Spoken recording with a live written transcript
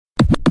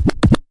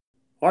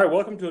All right,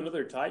 welcome to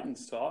another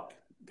Titans Talk.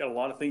 Got a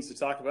lot of things to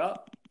talk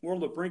about. We're on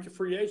the brink of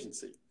free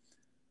agency.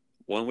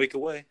 1 week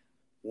away.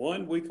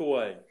 1 week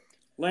away.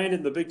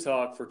 Landon, the big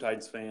talk for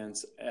Titans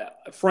fans.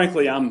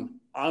 Frankly,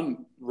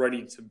 I'm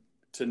ready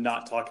to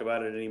not talk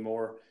about it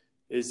anymore.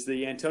 Is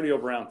the Antonio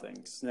Brown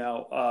things.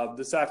 Now,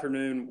 this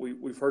afternoon,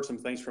 we've heard some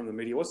things from the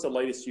media. What's the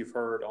latest you've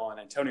heard on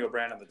Antonio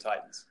Brown and the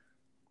Titans?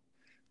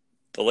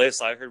 The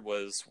latest I heard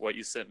was what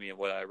you sent me, and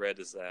what I read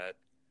is that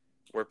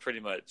we're pretty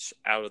much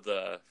out of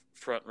the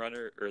front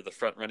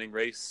running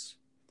race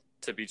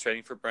to be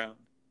trading for Brown.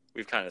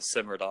 We've kind of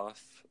simmered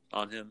off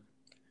on him.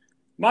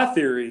 My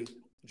theory,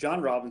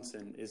 John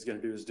Robinson is going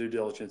to do his due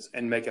diligence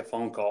and make a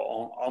phone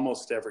call on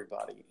almost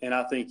everybody. And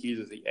I think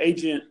either the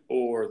agent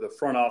or the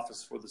front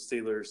office for the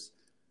Steelers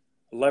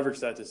leverage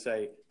that to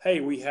say, hey,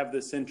 we have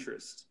this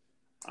interest.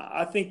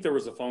 I think there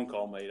was a phone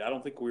call made. I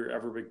don't think we were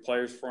ever big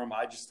players for him.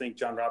 I just think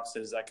John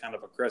Robinson is that kind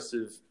of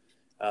aggressive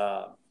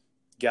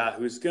guy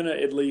who's going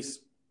to at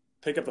least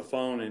pick up the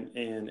phone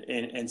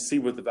and see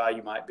what the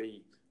value might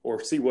be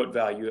or see what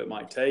value it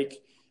might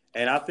take.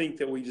 And I think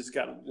that we just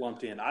got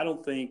lumped in. I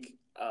don't think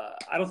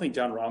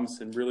John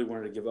Robinson really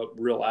wanted to give up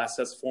real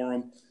assets for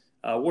him.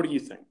 What do you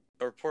think?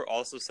 A report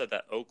also said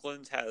that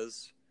Oakland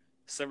has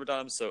simmered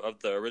on him. So of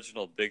the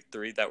original big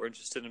three that were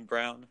interested in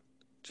Brown,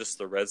 just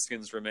the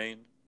Redskins remain.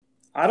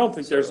 I don't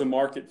think there's a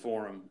market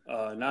for him,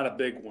 not a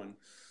big one.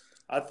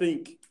 I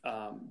think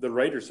the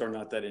Raiders are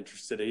not that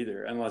interested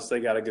either unless they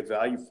got a good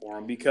value for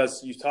him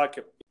because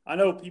I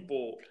know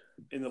people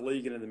in the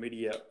league and in the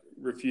media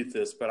refute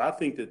this, but I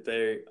think that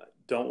they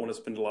don't want to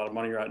spend a lot of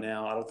money right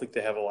now. I don't think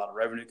they have a lot of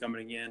revenue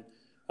coming in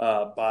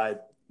by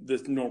the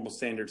normal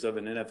standards of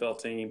an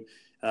NFL team.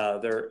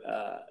 They're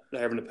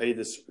having to pay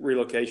this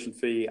relocation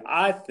fee.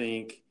 I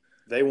think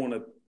they want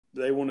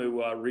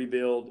to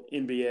rebuild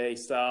NBA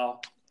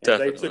style.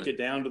 And they took it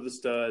down to the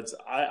studs.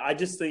 I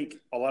just think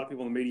a lot of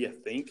people in the media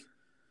think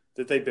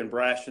that they've been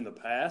brash in the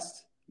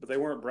past, but they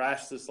weren't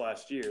brash this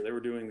last year. They were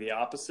doing the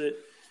opposite.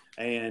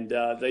 And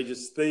they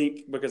just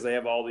think because they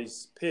have all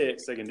these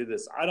picks, they can do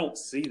this. I don't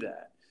see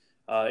that.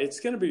 It's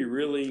going to be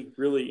really,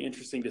 really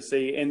interesting to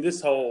see. And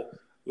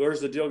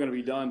where's the deal going to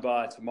be done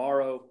by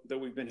tomorrow that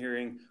we've been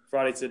hearing?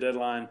 Friday's the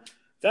deadline.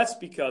 That's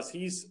because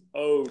he's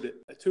owed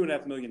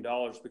 $2.5 million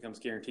becomes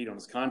guaranteed on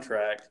his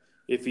contract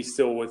if he's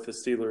still with the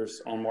Steelers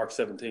on March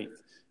 17th.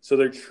 So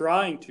they're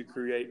trying to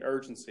create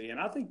urgency. And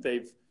I think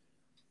they've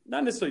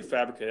not necessarily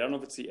fabricated. I don't know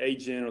if it's the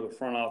agent or the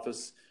front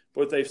office,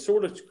 but they've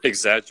sort of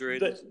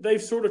exaggerated.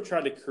 They've sort of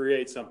tried to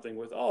create something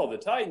with, the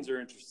Titans are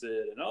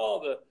interested and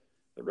the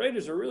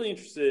Raiders are really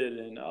interested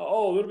and,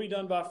 it'll be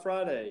done by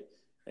Friday.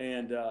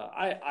 And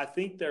I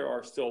think there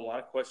are still a lot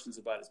of questions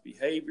about his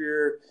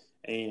behavior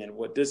and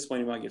what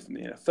discipline he might get from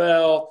the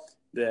NFL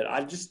that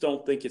I just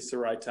don't think it's the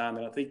right time.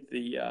 And I think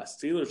the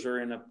Steelers are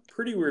in a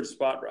pretty weird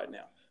spot right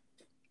now.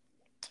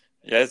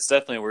 Yeah, it's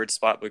definitely a weird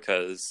spot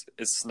because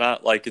it's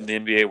not like in the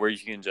NBA where you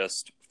can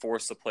just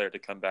force a player to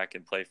come back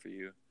and play for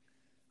you.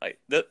 Like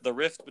the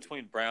rift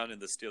between Brown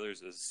and the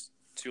Steelers is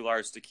too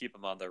large to keep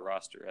him on their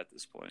roster at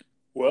this point.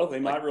 Well, they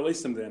might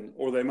release them then,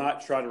 or they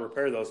might try to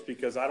repair those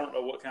because I don't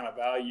know what kind of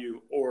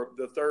value, or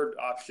the third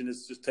option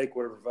is just take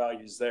whatever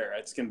value is there.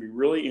 It's going to be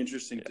really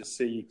interesting to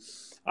see.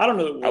 I don't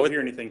know that we'll hear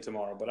anything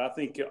tomorrow, but I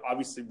think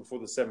obviously before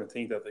the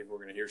 17th, I think we're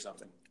going to hear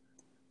something.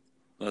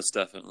 Most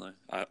definitely,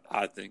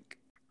 I think.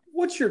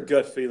 What's your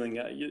gut feeling?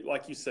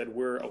 Like you said,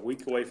 we're a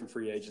week away from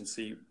free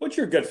agency. What's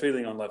your gut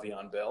feeling on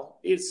Le'Veon Bell?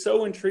 It's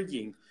so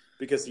intriguing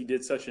because he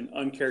did such an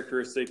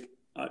uncharacteristic,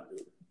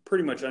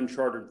 pretty much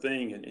uncharted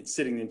thing and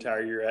sitting the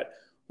entire year at.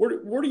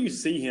 Where do you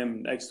see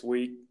him next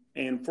week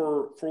and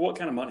for what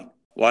kind of money?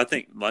 Well, I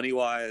think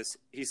money-wise,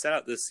 he sat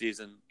out this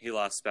season. He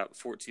lost about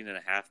 $14.5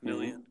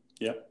 million.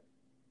 Mm-hmm. Yep.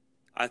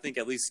 I think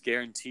at least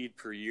guaranteed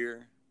per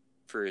year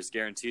for his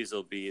guarantees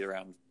will be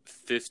around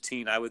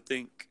 15, I would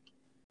think.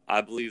 I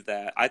believe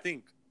that. I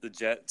think the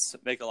Jets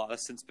make a lot of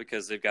sense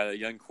because they've got a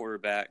young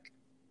quarterback,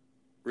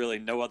 really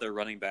no other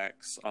running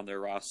backs on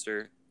their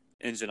roster,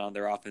 engine on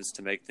their offense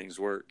to make things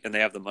work, and they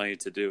have the money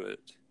to do it.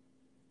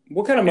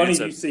 What kind of money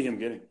do you see him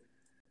getting?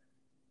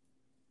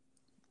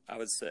 I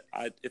would say,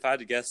 if I had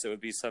to guess, it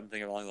would be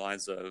something along the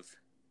lines of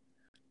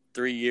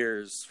 3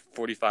 years,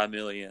 $45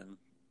 million,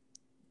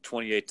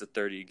 28 to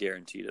 30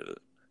 guaranteed of it.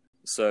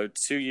 So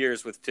 2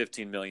 years with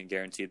 $15 million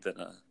guaranteed, then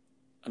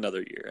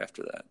another year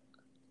after that.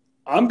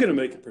 I'm going to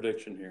make a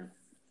prediction here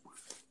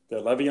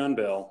that Le'Veon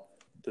Bell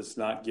does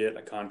not get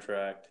a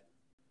contract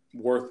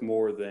worth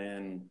more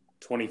than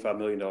 $25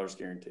 million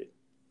guaranteed.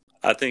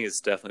 I think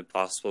it's definitely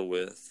possible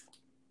with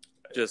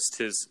just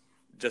his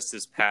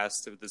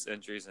past with his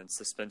injuries and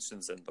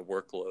suspensions and the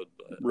workload.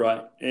 But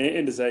right.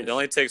 And his age. It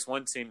only takes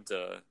one team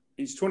to.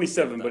 He's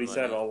 27, but he's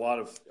had a lot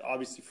of,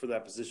 obviously for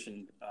that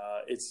position,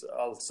 it's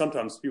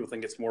sometimes people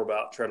think it's more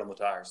about tread on the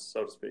tires,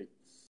 so to speak.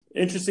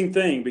 Interesting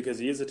thing because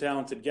he is a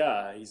talented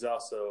guy. He's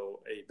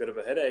also a bit of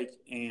a headache.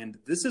 And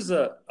this is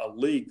a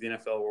league, the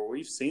NFL, where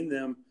we've seen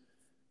them.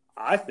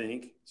 I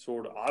think,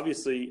 sort of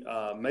obviously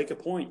make a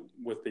point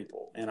with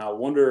people. And I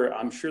wonder,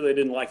 I'm sure they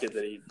didn't like it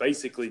that he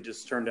basically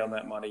just turned down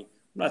that money.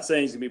 I'm not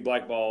saying he's going to be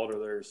blackballed or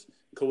there's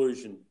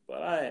collusion,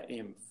 but I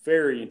am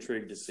very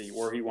intrigued to see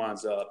where he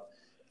winds up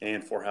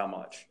and for how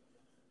much.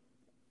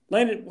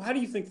 Landon, how do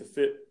you think the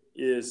fit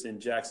is in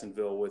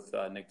Jacksonville with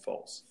Nick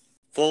Foles?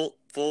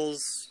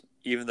 Foles,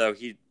 even though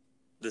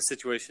the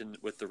situation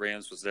with the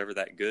Rams was never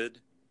that good,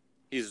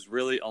 he's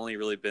really only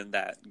really been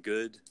that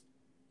good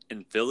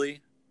in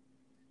Philly.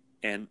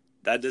 And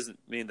that doesn't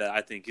mean that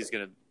I think he's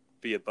going to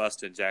be a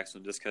bust in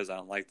Jacksonville just because I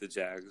don't like the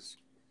Jags.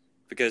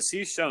 Because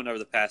he's shown over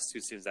the past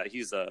 2 seasons that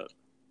he's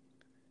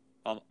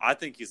I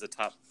think he's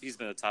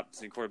been a top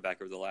 10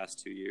 quarterback over the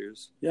last 2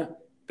 years. Yeah.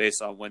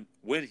 Based on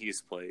when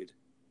he's played.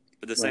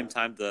 But at the same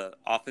time, the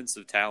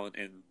offensive talent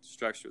and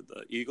structure of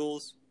the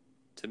Eagles,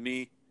 to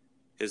me,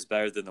 is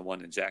better than the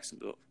one in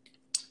Jacksonville.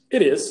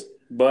 It is,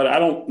 but I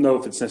don't know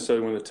if it's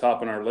necessarily one of the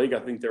top in our league. I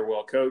think they're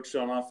well coached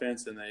on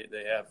offense, and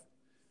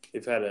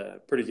they've had a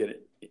pretty good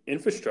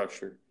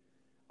infrastructure.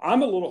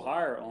 I'm a little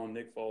higher on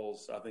Nick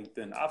Foles, I think,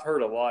 than I've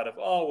heard a lot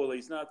of,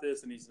 he's not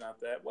this and he's not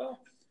that.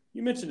 Well,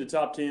 you mentioned a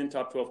top 10,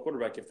 top 12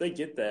 quarterback. If they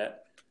get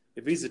that,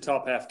 if he's a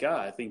top half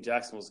guy, I think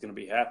Jacksonville's going to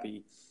be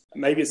happy.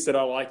 Maybe it's that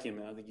I like him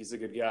and I think he's a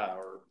good guy,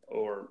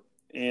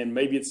 and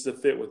maybe it's the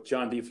fit with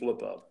John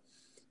DeFilippo.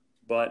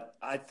 But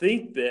I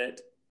think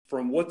that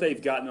from what they've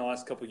gotten the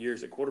last couple of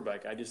years at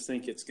quarterback, I just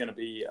think it's going to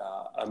be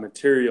a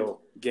material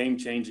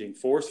game-changing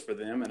force for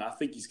them, and I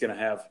think he's going to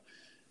have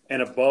an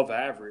above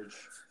average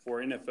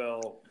for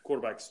NFL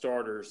quarterback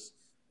starters.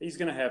 He's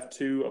going to have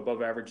 2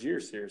 above-average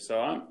years here. So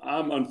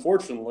I'm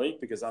unfortunately,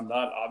 because I'm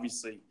not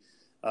obviously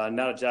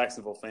not a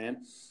Jacksonville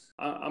fan,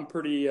 I'm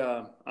pretty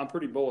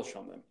bullish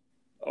on them.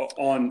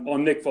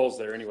 On Nick Foles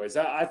there anyways.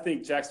 I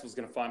think Jacksonville's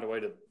going to find a way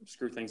to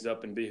screw things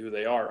up and be who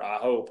they are, I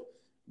hope.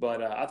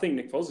 But I think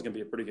Nick Foles is going to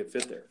be a pretty good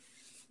fit there.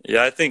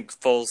 Yeah, I think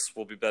Foles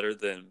will be better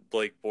than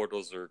Blake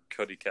Bortles or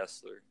Cody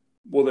Kessler.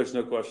 Well, there's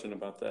no question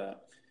about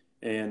that.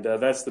 And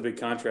that's the big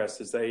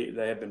contrast is they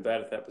have been bad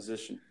at that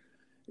position.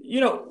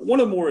 You know, one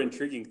of the more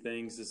intriguing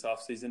things this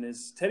offseason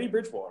is Teddy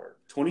Bridgewater,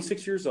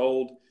 26 years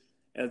old.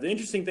 And the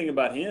interesting thing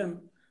about him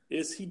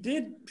is he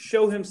did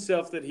show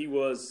himself that he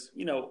was,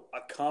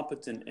 a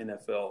competent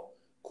NFL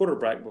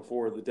quarterback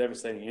before the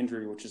devastating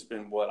injury, which has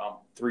been,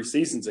 3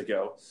 seasons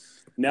ago.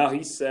 Now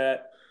he's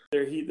set.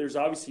 There's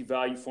obviously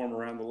value for him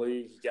around the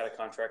league. He got a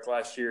contract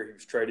last year. He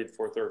was traded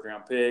for a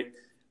third-round pick.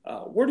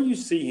 Where do you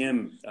see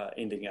him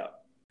ending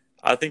up?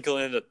 I think he'll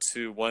end up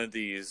to one of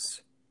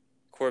these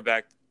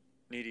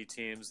quarterback-needy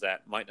teams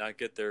that might not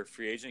get their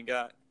free agent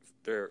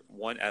their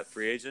one at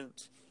free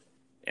agent.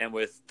 And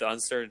with the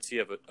uncertainty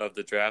of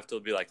the draft,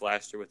 it'll be like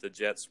last year with the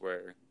Jets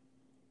where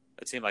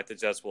a team like the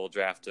Jets will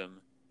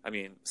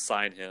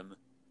sign him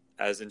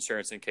as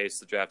insurance in case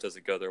the draft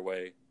doesn't go their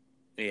way.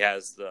 And he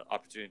has the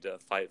opportunity to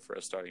fight for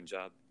a starting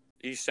job.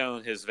 He's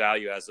shown his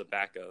value as a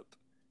backup,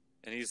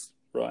 and he's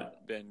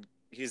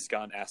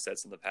gotten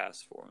assets in the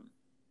past for him.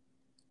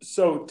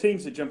 So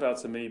teams that jump out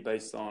to me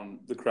based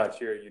on the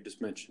criteria you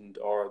just mentioned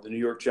are the New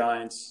York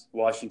Giants,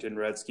 Washington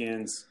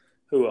Redskins.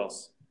 Who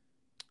else?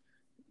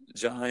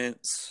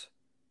 Giants,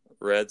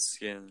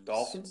 Redskins.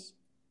 Dolphins?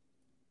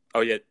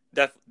 Oh, yeah,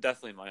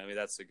 definitely Miami.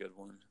 That's a good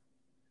one.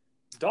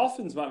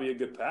 Dolphins might be a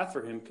good path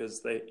for him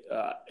because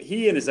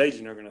he and his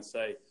agent are going to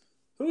say,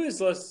 who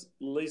is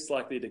least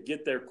likely to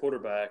get their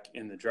quarterback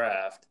in the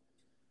draft,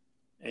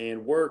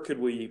 and where could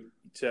we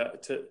to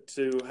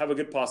have a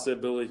good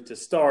possibility to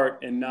start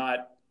and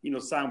not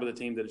sign with a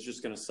team that is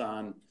just going to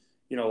sign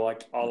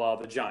like a la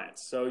the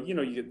Giants. So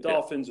you get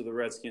Dolphins or the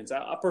Redskins.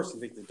 I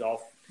personally think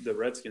the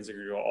Redskins are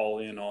going to go all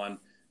in on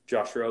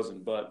Josh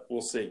Rosen, but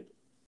we'll see.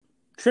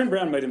 Trent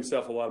Brown made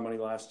himself a lot of money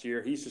last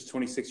year. He's just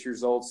 26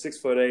 years old,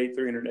 6'8",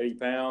 380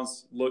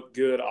 pounds, looked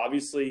good.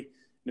 Obviously,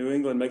 New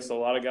England makes a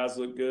lot of guys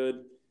look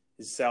good.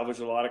 He's salvaged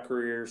a lot of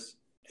careers.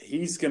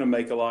 He's going to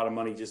make a lot of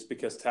money just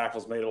because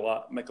tackles make a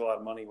lot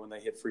of money when they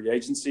hit free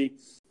agency.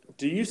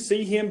 Do you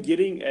see him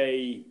getting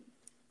a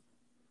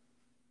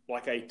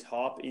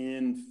top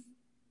end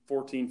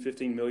 $14,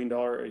 $15 million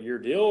a year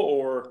deal,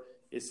 or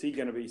is he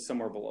going to be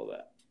somewhere below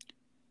that?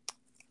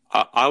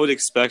 I would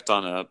expect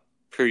on a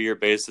per year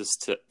basis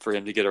for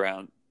him to get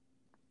around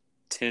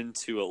 10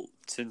 to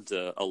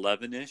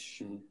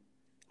 11-ish. Mm-hmm.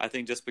 I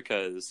think just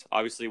because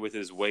obviously with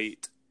his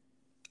weight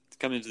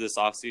coming into this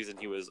offseason,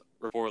 he was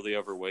reportedly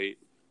overweight.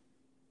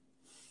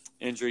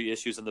 Injury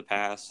issues in the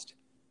past.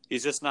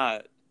 He's just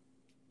not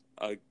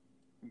a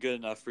good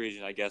enough free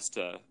agent, I guess,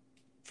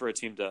 for a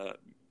team to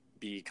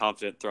be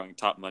confident throwing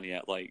top money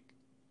at like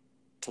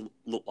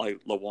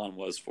Lawan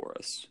was for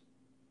us.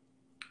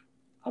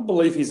 I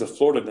believe he's a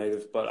Florida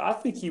native, but I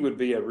think he would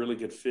be a really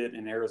good fit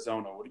in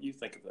Arizona. What do you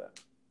think of that?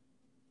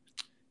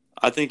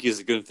 I think he's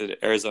a good fit in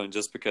Arizona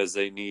just because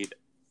they need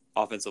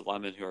offensive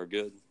linemen who are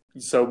good.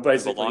 So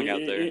basically,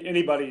 out there.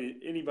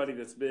 Anybody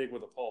that's big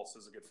with a pulse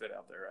is a good fit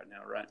out there right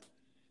now, right?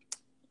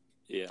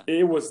 Yeah.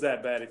 It was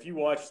that bad. If you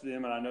watched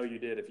them, and I know you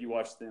did, if you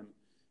watched them,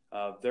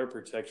 their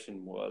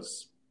protection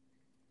was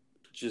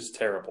just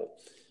terrible.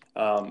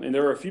 And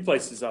there were a few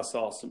places I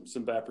saw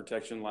some bad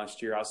protection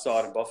last year. I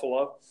saw it in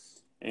Buffalo,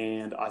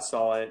 and I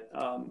saw it.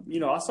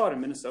 I saw it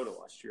in Minnesota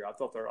last year. I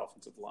thought their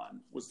offensive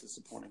line was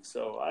disappointing.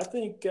 So I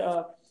think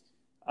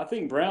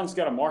Brown's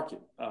got a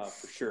market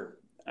for sure,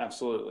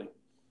 absolutely.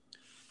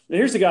 Now,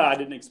 here's a guy I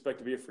didn't expect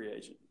to be a free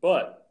agent,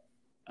 but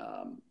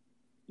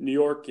New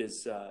York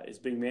is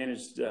being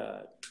managed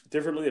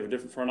differently. They have a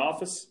different front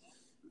office.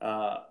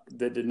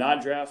 That did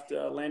not draft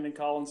Landon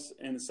Collins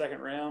in the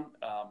second round.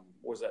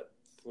 Was that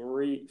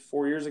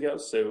 4 years ago?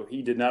 So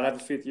he did not have a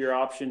fifth-year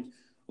option.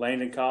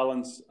 Landon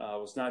Collins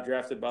was not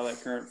drafted by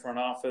that current front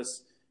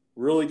office.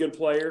 Really good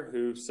player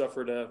who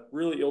suffered a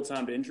really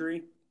ill-timed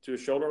injury to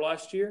his shoulder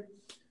last year.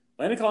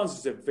 Landon Collins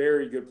is a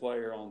very good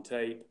player on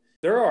tape.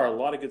 There are a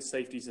lot of good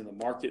safeties in the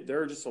market.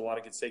 There are just a lot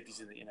of good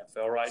safeties in the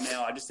NFL right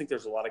now. I just think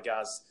there's a lot of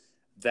guys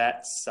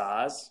that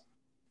size,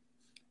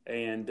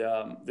 and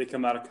they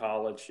come out of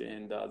college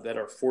and that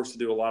are forced to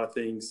do a lot of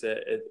things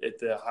at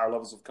the higher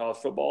levels of college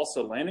football.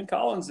 So Landon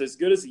Collins, as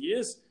good as he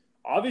is,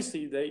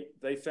 obviously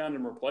they found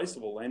him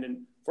replaceable.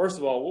 Landon, first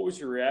of all, what was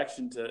your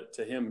reaction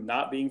to him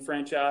not being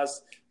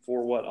franchised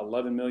for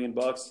 $11 million?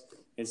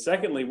 And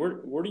secondly,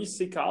 where do you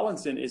see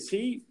Collins in? Is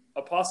he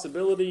a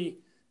possibility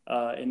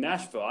in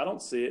Nashville? I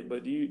don't see it,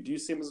 but do you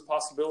see him as a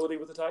possibility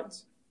with the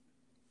Titans?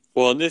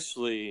 Well,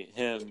 initially,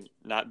 him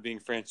not being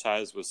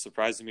franchised was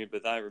surprising me,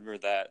 but then I remember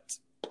that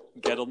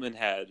Gettleman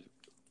had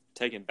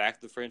taken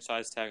back the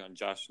franchise tag on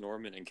Josh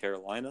Norman in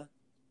Carolina.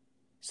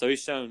 So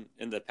he's shown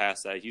in the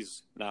past that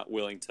he's not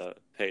willing to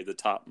pay the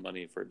top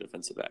money for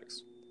defensive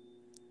backs.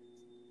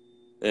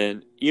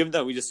 And even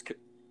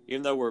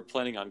though we're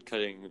planning on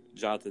cutting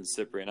Jonathan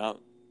Cyprien, I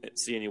don't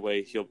see any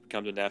way he'll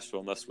come to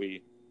Nashville unless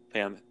we pay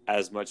him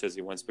as much as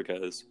he wants,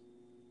 because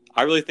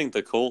I really think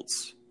the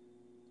Colts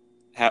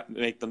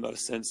make the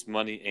most sense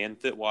money and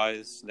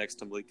fit-wise next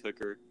to Malik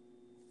Hooker.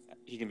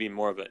 He can be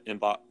more of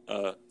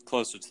a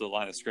closer to the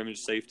line of scrimmage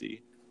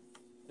safety.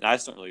 And I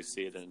just don't really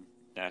see it in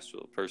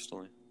Nashville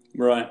personally.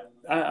 Right.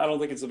 I don't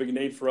think it's a big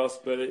need for us,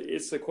 but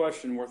it's a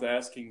question worth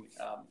asking.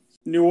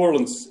 New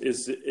Orleans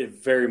is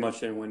very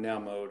much in win-now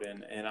mode,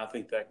 and I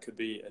think that could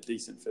be a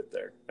decent fit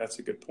there. That's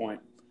a good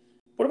point.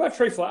 What about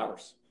Trey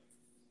Flowers?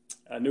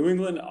 New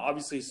England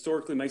obviously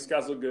historically makes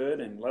guys look good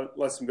and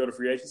lets them go to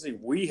free agency.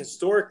 We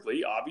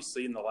historically,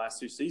 obviously, in the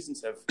last 2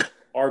 seasons,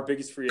 our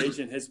biggest free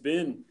agent has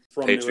been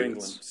from Patriots. New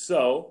England.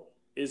 So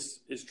is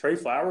Trey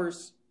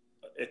Flowers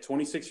at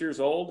 26 years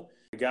old,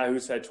 a guy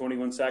who's had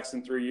 21 sacks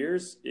in 3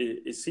 years,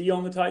 is he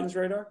on the Titans'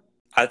 radar?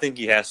 I think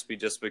he has to be,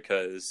 just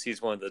because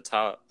he's one of the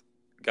top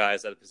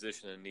guys at a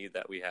position in need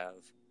that we have.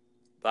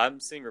 But I'm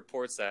seeing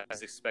reports that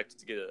he's expected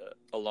to get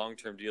a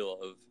long-term deal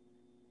of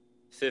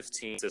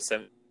 15 to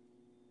 17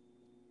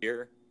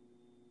 year,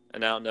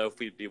 and I don't know if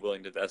we'd be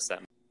willing to invest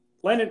that.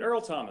 Landon, Earl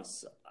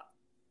Thomas,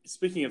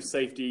 speaking of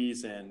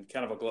safeties and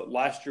kind of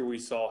last year we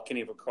saw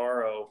Kenny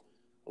Vaccaro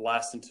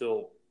last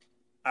until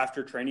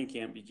after training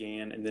camp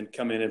began and then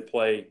come in and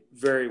play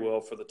very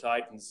well for the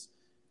Titans.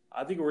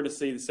 I think we're going to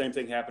see the same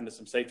thing happen to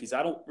some safeties.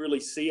 I don't really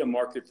see a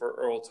market for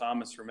Earl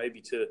Thomas, or maybe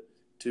to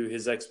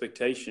his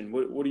expectation.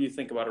 What do you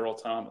think about Earl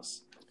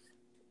Thomas?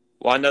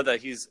 Well, I know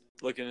that he's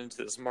looking into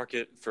this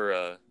market for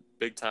a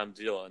big-time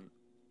deal, and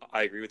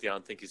I agree with you. I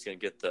don't think he's going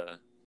to get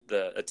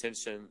the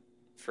attention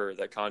for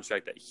that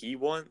contract that he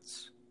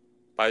wants.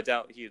 But I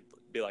doubt he'd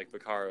be like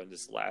Vaccaro and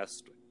just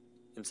last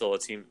until a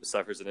team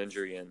suffers an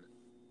injury and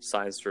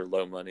signs for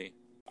low money.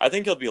 I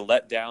think he'll be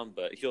let down,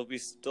 but he'll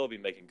still be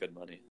making good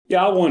money.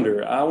 Yeah, I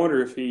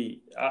wonder if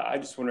I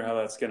just wonder how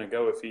that's going to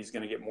go, if he's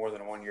going to get more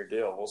than a 1-year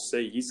deal. We'll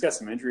see. He's got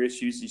some injury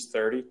issues. He's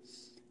 30.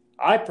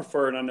 I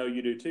prefer, and I know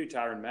you do too,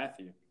 Tyrann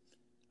Mathieu,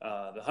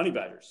 the Honey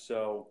Badgers.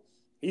 So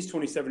he's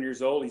 27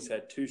 years old. He's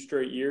had 2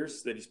 straight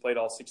years that he's played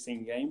all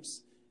 16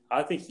 games.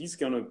 I think he's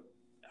going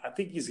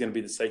to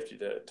be the safety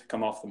to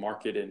come off the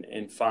market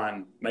and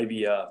find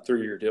maybe a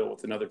 3-year deal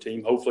with another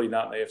team. Hopefully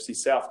not in the AFC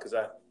South, because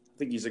I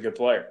think he's a good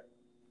player.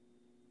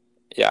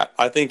 Yeah,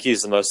 I think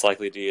he's the most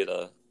likely to get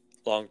a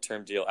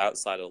long-term deal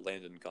outside of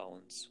Landon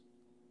Collins.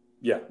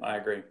 Yeah, I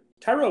agree.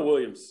 Tyrell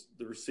Williams,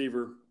 the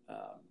receiver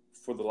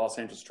for the Los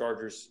Angeles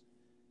Chargers,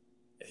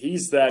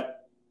 he's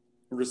that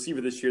receiver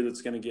this year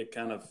that's going to get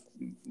kind of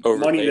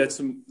money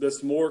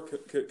that's more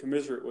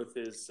commensurate with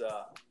his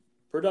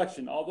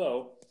production,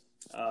 although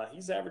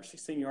he's averaged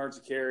 16 yards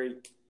a carry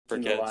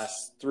in the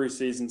last 3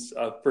 seasons,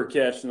 per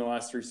catch in the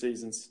last 3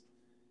 seasons.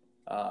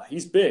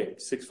 He's big,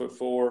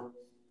 6'4".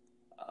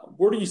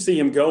 Where do you see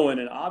him going?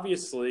 And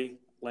obviously,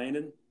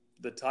 Landon,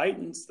 the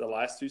Titans, the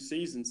last 2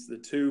 seasons, the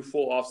 2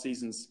 full off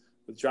seasons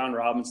with John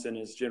Robinson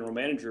as general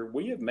manager,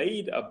 we have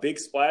made a big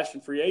splash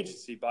in free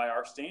agency by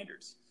our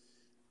standards.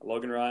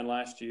 Logan Ryan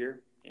last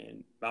year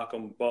and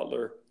Malcolm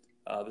Butler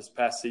this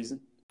past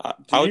season.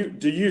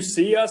 Do you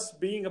see us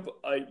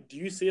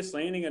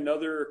landing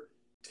another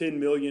 $10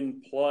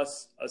 million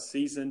plus a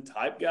season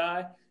type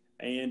guy?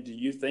 And do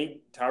you think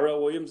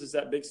Tyrell Williams is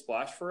that big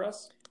splash for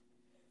us?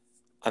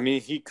 I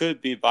mean, he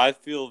could be, but I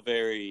feel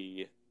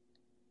very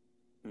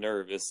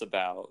nervous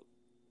about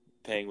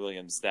paying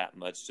Williams that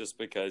much, just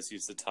because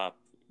he's the top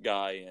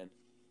guy and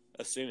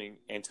assuming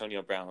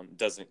Antonio Brown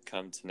doesn't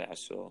come to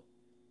Nashville,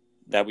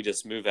 that we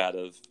just move out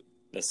of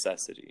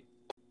necessity.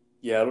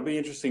 Yeah, it'll be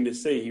interesting to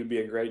see. He would be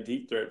a great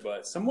deep threat,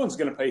 but someone's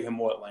going to pay him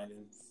what,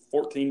 Landon?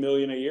 $14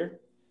 million a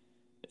year?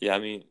 Yeah, I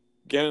mean,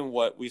 given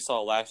what we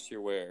saw last year,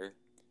 where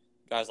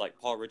guys like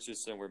Paul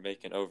Richardson were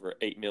making over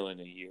 $8 million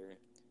a year,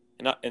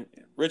 and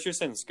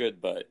Richardson's good,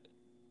 but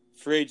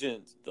free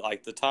agents,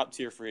 like the top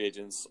tier free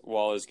agents, will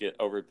always get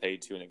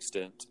overpaid to an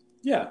extent.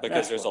 Yeah,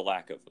 because there's a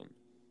lack of them.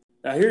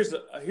 Now here's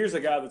a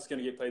guy that's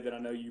going to get paid that I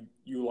know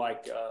you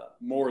like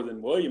more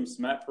than Williams,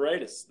 Matt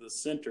Paredes, the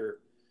center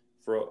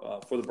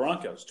for the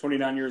Broncos,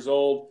 29 years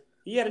old.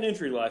 He had an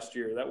injury last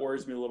year. That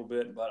worries me a little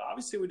bit, but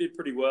obviously we did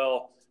pretty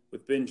well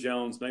with Ben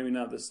Jones. Maybe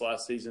not this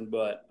last season,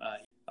 but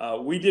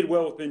we did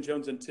well with Ben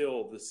Jones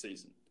until this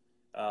season.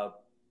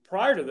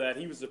 Prior to that,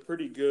 he was a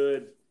pretty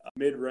good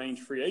mid-range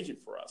free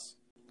agent for us.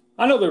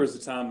 I know there was a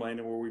time,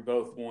 Landon, where we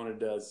both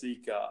wanted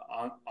Zeke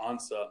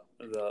Ansah,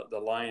 the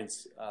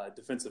Lions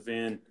defensive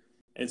end.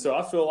 And so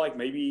I feel like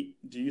maybe,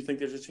 do you think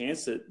there's a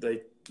chance that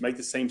they make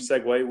the same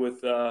segue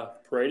with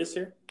Paredes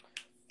here?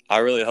 I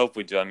really hope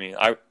we do. I mean,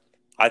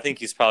 I think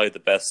he's probably the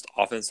best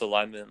offensive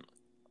lineman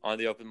on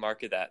the open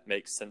market that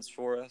makes sense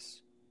for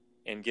us.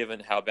 And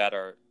given how bad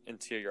our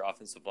interior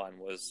offensive line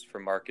was for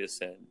Marcus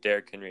and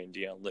Derrick Henry and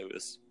Deion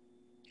Lewis,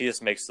 he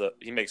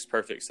makes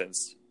perfect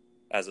sense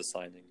as a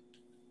signing.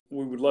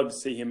 We would love to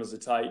see him as a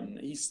Titan.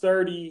 He's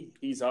 30.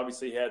 He's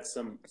obviously had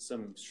some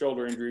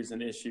shoulder injuries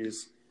and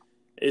issues.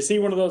 Is he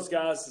one of those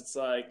guys that's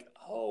like,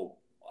 oh,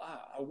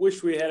 I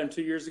wish we had him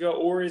 2 years ago?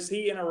 Or is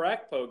he an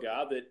Arakpo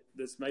guy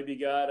that's maybe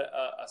got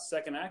a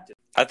second active?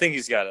 I think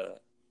he's got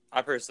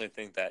I personally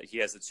think that he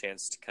has a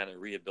chance to kind of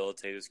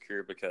rehabilitate his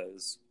career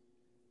because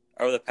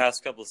over the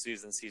past couple of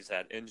seasons he's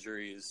had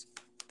injuries.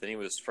 Then he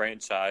was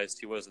franchised.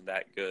 He wasn't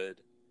that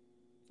good.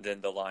 Then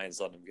the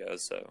Lions let him go.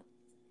 So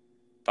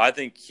but I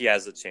think he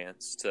has a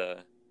chance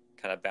to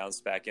kind of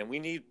bounce back. And we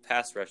need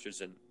pass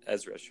rushers and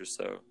edge rushers,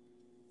 so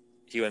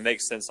he would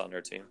make sense on our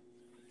team.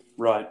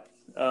 Right.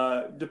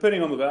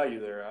 Depending on the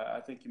value there, I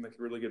think you make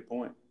a really good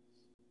point.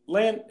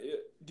 Land,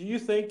 do you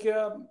think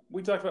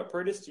we talked about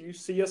Paredes? Do you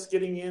see us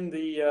getting in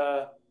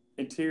the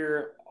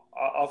interior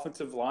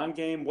offensive line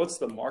game? What's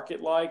the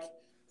market like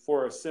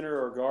for a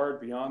center or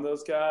guard beyond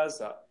those guys?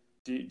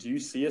 Do you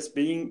see us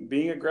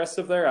being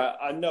aggressive there?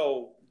 I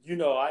know.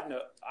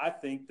 I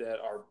think that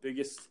our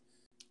biggest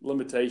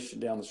limitation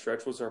down the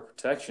stretch was our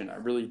protection. I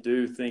really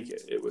do think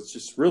it was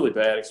just really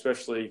bad,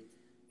 especially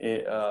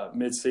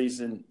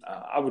mid-season.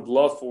 I would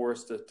love for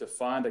us to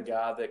find a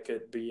guy that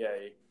could be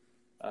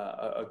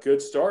a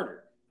good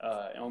starter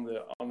on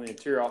the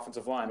interior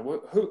offensive line.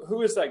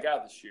 Who is that guy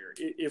this year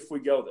if we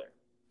go there?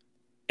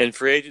 In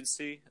free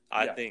agency,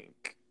 I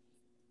think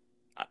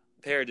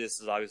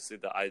Paredes is obviously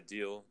the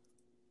ideal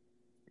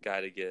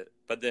guy to get.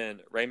 But then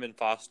Raymond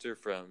Foster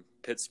from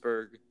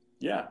Pittsburgh,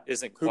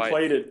 isn't quite, who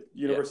played at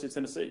University of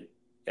Tennessee.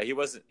 Yeah, he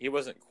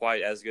wasn't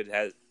quite as good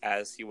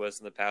as he was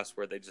in the past,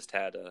 where they just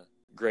had a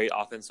great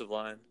offensive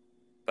line.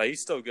 But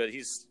he's still good.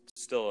 He's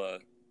still a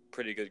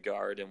pretty good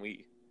guard,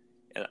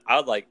 and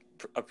I'd like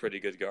a pretty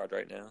good guard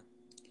right now.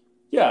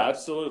 Yeah,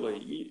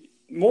 absolutely.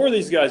 More of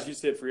these guys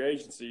used to hit free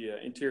agency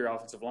interior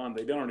offensive line.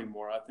 They don't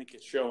anymore. I think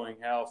it's showing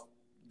how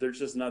there's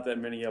just not that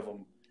many of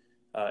them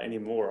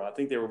anymore. I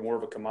think they were more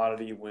of a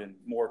commodity when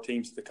more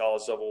teams at the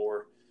college level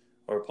were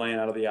playing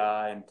out of the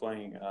eye and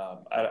playing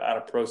out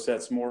of pro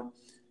sets more.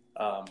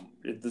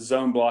 The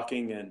zone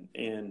blocking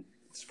and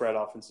spread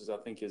offenses, I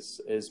think,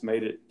 has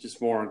made it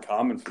just more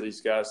uncommon for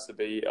these guys to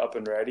be up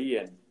and ready.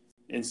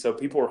 And so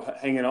people are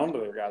hanging on to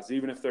their guys,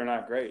 even if they're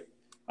not great.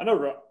 I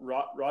know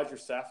Roger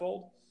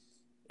Saffold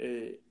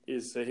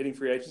is hitting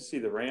free agency,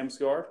 the Rams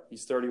guard.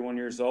 He's 31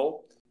 years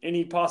old.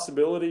 Any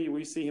possibility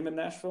we see him in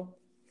Nashville?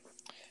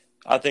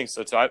 I think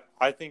so, too.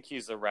 I think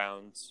he's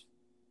around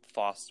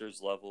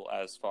Foster's level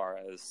as far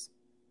as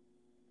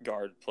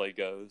guard play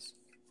goes.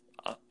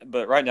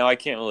 But right now I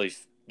can't really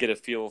get a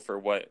feel for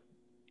what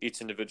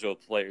each individual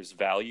player's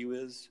value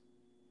is.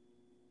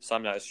 So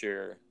I'm not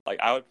sure. Like,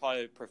 I would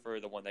probably prefer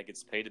the one that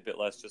gets paid a bit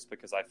less just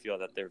because I feel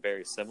that they're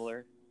very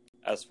similar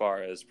as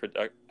far as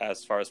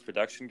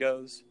production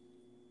goes.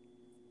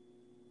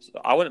 So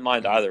I wouldn't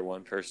mind either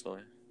one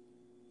personally.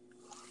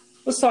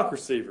 Let's talk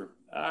receiver.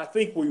 I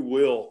think we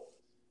will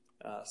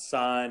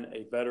sign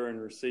a veteran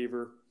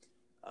receiver.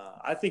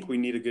 I think we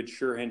need a good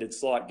sure-handed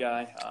slot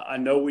guy. I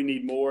know we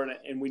need more,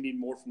 and we need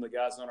more from the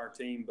guys on our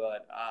team,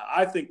 but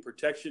I think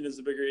protection is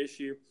a bigger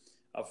issue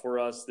for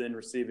us than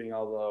receiving,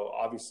 although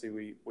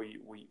obviously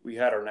we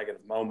had our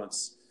negative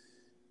moments.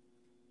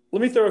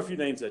 Let me throw a few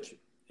names at you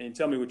and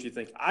tell me what you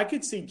think. I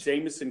could see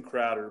Jamison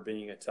Crowder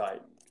being a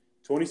Titan.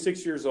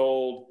 26 years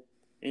old,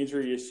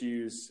 injury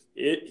issues.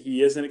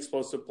 He is an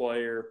explosive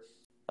player.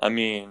 I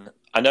mean,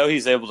 I know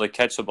he's able to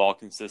catch the ball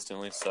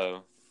consistently,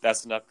 so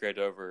that's an upgrade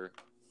over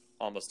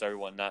almost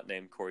everyone not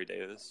named Corey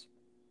Davis.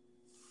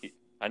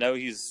 I know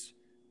he's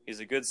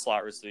a good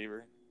slot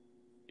receiver.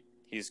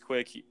 He's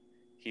quick.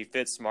 He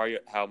fits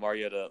how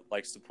Mariota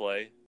likes to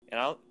play. And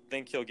I don't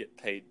think he'll get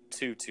paid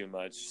too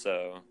much.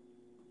 So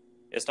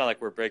it's not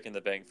like we're breaking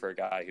the bank for a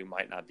guy who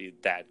might not be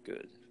that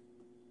good.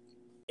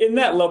 In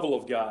that level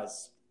of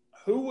guys,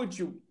 who would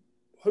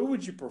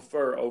you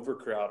prefer over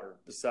Crowder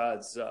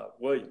besides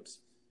Williams?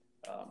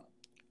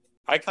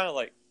 I kind of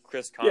like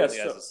Chris Yeah, Conley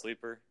as a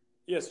sleeper.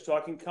 Yes,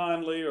 talking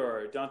Conley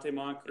or Dante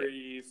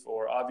Moncrief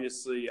or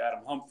obviously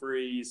Adam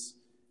Humphries.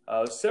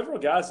 Several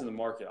guys in the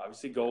market.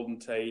 Obviously Golden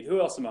Tate.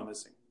 Who else am I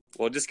missing?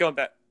 Well, just going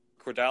back,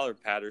 Cordell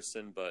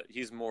Patterson, but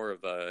he's more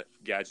of a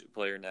gadget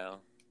player now.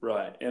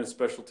 Right, and a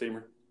special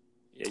teamer.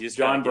 Yeah, just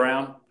John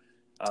Brown.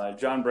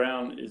 John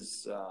Brown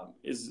is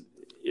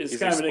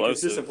kind of an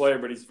inconsistent player,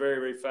 but he's very,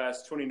 very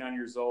fast. 29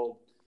 years old.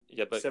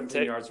 Yeah, but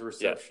 17 yards of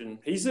reception.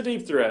 Yeah. He's a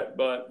deep threat,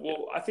 but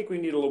I think we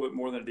need a little bit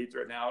more than a deep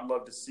threat now. I'd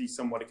love to see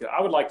somebody.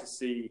 I would like to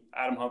see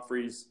Adam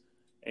Humphries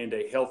and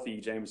a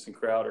healthy Jamison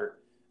Crowder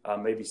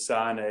maybe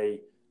sign a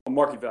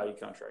market value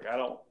contract.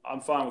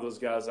 I'm fine with those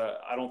guys.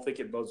 I don't think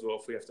it bodes well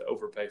if we have to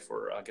overpay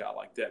for a guy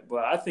like that.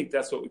 But I think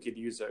that's what we could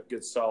use, a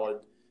good solid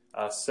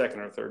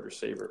second or third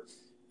receiver.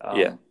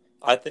 Yeah,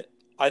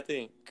 I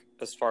think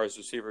as far as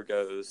receiver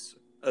goes,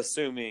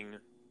 assuming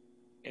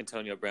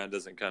Antonio Brown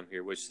doesn't come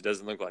here, which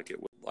doesn't look like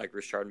it would, like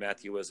Rashard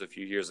Matthew was a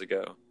few years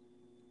ago,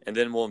 and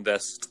then we'll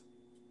invest,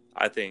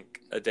 I think,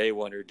 a day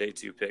one or day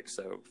two pick,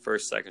 so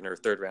first, second, or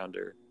third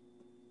rounder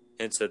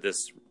into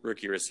this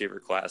rookie receiver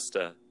class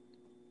to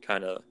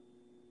kind of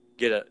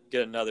get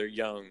another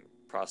young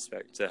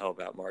prospect to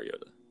help out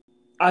Mariota.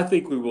 I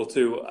think we will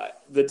too.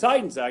 The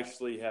Titans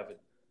actually have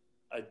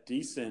a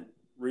decent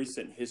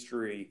recent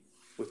history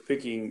with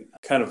picking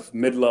kind of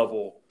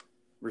mid-level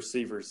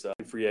receivers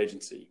in free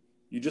agency.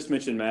 You just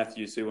mentioned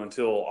Matthews, who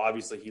until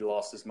obviously he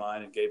lost his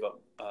mind and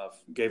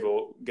gave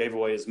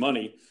away his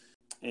money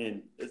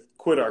and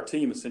quit our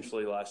team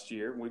essentially last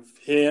year.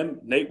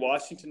 Nate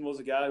Washington was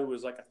a guy who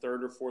was like a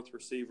third or fourth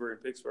receiver in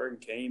Pittsburgh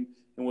and came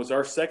and was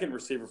our second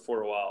receiver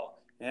for a while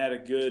and had a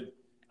good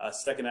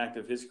second act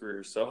of his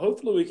career. So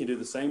hopefully we can do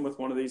the same with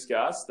one of these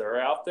guys.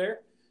 They're out there.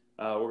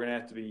 We're going to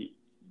have to be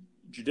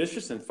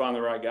judicious and find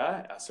the right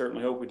guy. I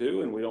certainly hope we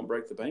do and we don't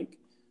break the bank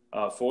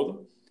for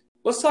them.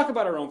 Let's talk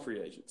about our own free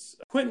agents.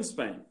 Quentin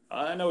Spain.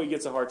 I know he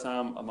gets a hard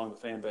time among the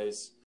fan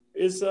base.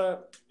 Is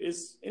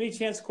any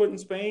chance Quentin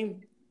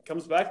Spain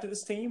comes back to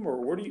this team, or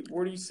where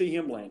do you see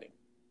him landing?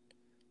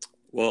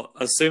 Well,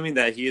 assuming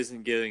that he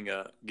isn't given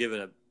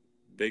a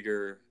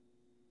bigger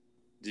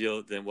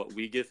deal than what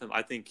we give him,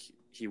 I think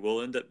he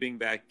will end up being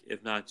back,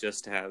 if not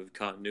just to have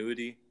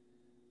continuity.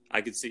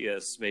 I could see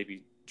us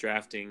maybe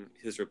drafting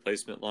his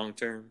replacement long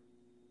term,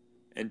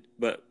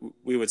 but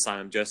we would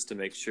sign him just to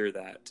make sure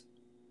that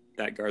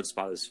guard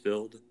spot is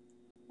filled.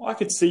 Well, I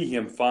could see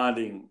him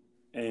finding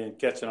and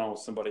catching on with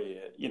somebody,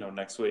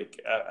 next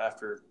week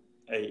after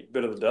a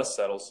bit of the dust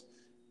settles.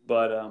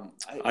 But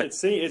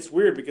it's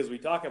weird because we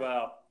talk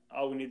about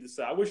we need to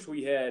say. I wish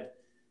we had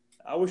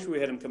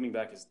him coming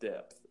back as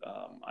depth.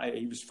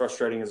 He was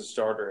frustrating as a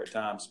starter at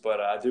times, but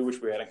I do wish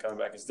we had him coming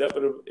back as depth.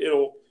 But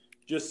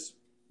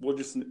we'll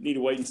just need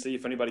to wait and see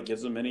if anybody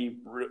gives him any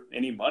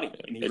money.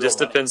 It just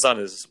depends on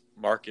his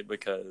market,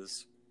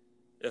 because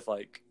if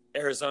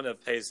Arizona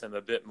pays him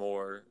a bit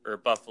more, or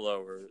Buffalo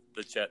or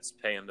the Jets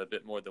pay him a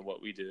bit more than what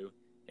we do,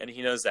 and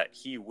he knows that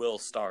he will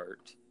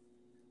start,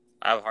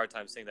 I have a hard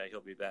time saying that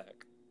he'll be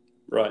back.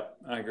 Right,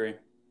 I agree.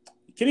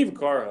 Kenny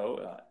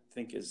Vaccaro, I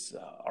think, is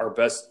our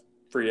best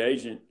free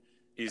agent.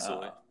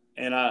 Easily.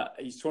 And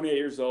he's 28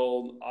 years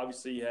old.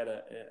 Obviously, he had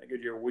a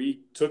good year.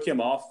 We took him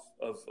off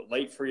of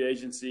late free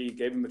agency,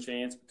 gave him a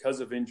chance because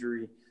of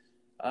injury.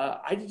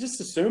 I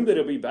just assumed that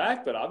he'll be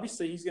back, but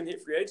obviously he's going to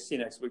hit free agency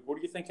next week. What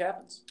do you think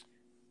happens?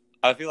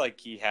 I feel like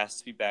he has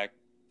to be back,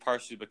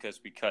 partially because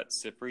we cut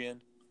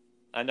Cyprian.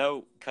 I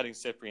know cutting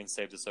Cyprian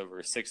saved us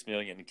over $6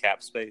 million in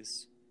cap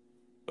space,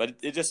 but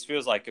it just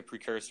feels like a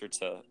precursor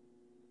to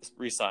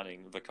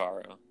re-signing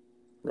Vaccaro.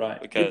 Right,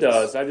 it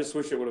does. I just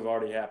wish it would have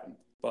already happened.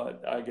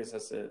 But I guess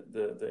that's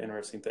the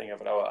interesting thing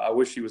of it. I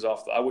wish he was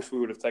off. I wish we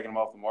would have taken him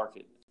off the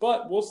market.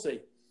 But we'll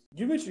see.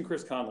 You mentioned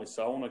Chris Conley,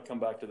 so I want to come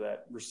back to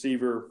that.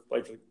 Receiver,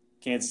 played for the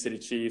Kansas City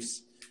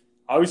Chiefs.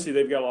 Obviously,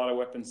 they've got a lot of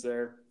weapons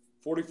there.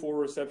 44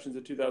 receptions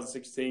in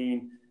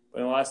 2016, but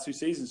in the last two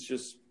seasons,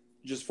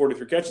 just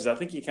 43 catches. I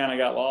think he kind of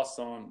got lost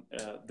on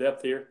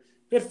depth here.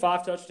 He had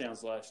 5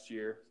 touchdowns last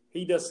year.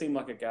 He does seem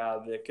like a guy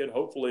that could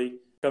hopefully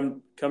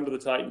come to the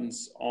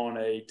Titans on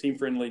a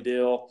team-friendly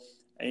deal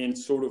and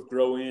sort of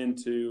grow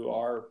into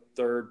our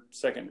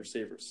second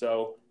receiver.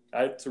 So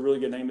that's a really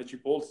good name that you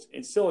pulled,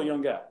 and still a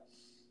young guy.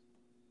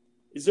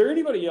 Is there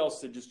anybody else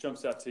that just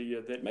jumps out to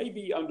you that may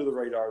be under the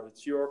radar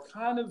that you're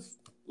kind of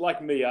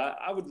like me?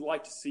 I would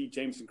like to see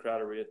Jamison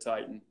Crowder be a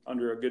Titan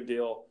under a good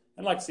deal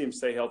and like to see him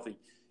stay healthy.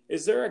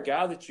 Is there a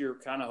guy that you're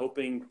kind of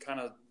hoping kind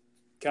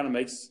of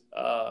makes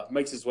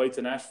his way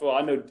to Nashville?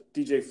 I know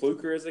DJ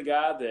Fluker is a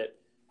guy that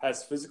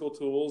has physical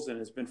tools and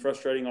has been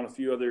frustrating on a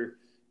few other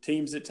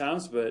teams at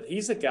times, but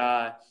he's a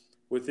guy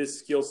with his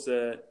skill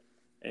set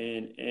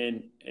and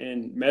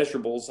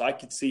measurables. I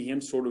could see him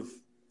sort of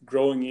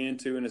growing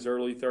into in his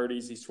early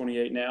 30s. He's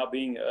 28 now,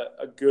 being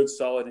a good,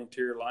 solid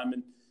interior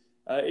lineman.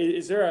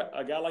 Is there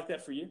a guy like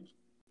that for you?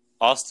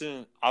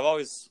 Austin, I've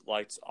always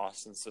liked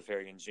Austin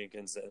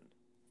Seferian-Jenkins, and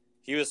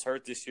he was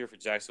hurt this year for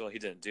Jacksonville. He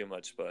didn't do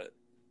much, but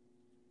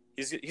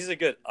he's a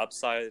good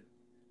upside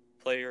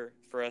player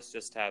for us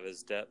just to have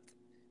his depth.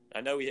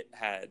 I know we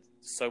had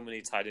so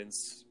many tight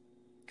ends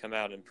come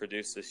out and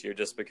produce this year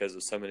just because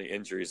of so many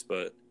injuries,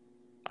 but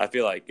I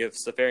feel like if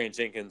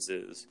Seferian-Jenkins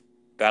is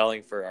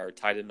battling for our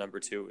tight end number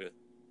 2 with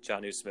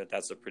Jonnu Smith,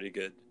 that's a pretty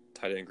good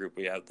tight end group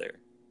we have there.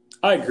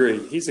 I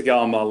agree. He's a guy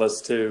on my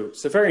list too.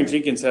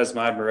 Seferian-Jenkins has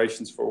my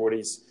admirations for what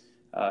he's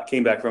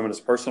came back from in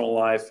his personal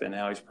life and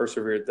how he's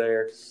persevered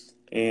there.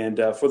 And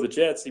for the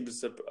Jets, he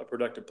was a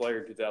productive player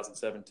in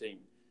 2017.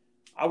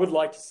 I would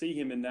like to see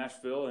him in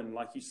Nashville and,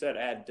 like you said,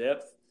 add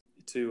depth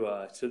to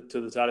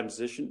the tight end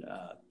position.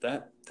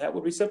 That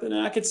would be something,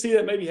 and I could see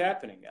that maybe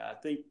happening. I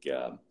think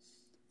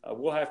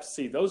we'll have to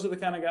see. Those are the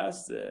kind of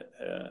guys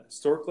that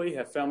historically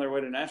have found their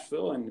way to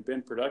Nashville and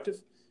been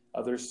productive.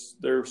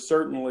 There's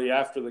certainly,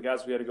 after the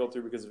guys we had to go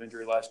through because of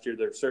injury last year,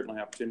 there's certainly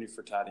opportunity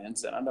for tight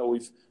ends, and I know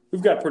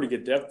we've got pretty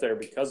good depth there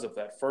because of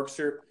that.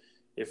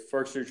 If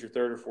Ferguson's your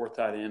third or fourth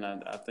tight end,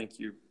 I think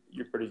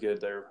you're pretty good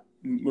there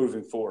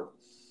moving forward.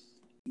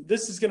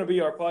 This is going to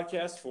be our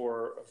podcast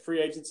for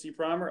Free Agency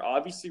Primer.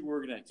 Obviously,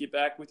 we're going to get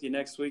back with you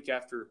next week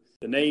after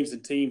the names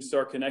and teams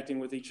start connecting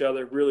with each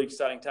other. Really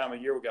exciting time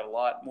of year. We've got a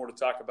lot more to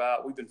talk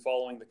about. We've been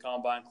following the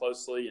Combine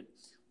closely, and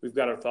we've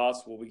got our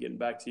thoughts. We'll be getting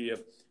back to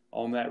you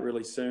on that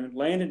really soon.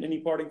 Landon, any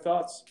parting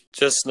thoughts?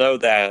 Just know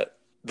that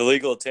the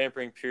legal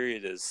tampering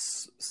period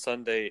is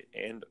Sunday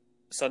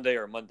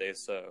or Monday,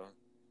 so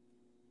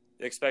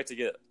expect to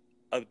get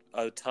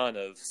a ton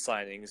of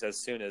signings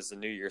as soon as the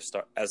new year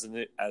as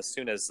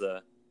soon as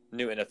the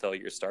new NFL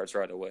year starts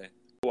right away.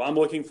 Well, I'm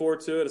looking forward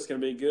to it. It's going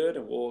to be good,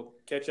 and we'll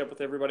catch up with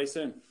everybody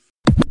soon.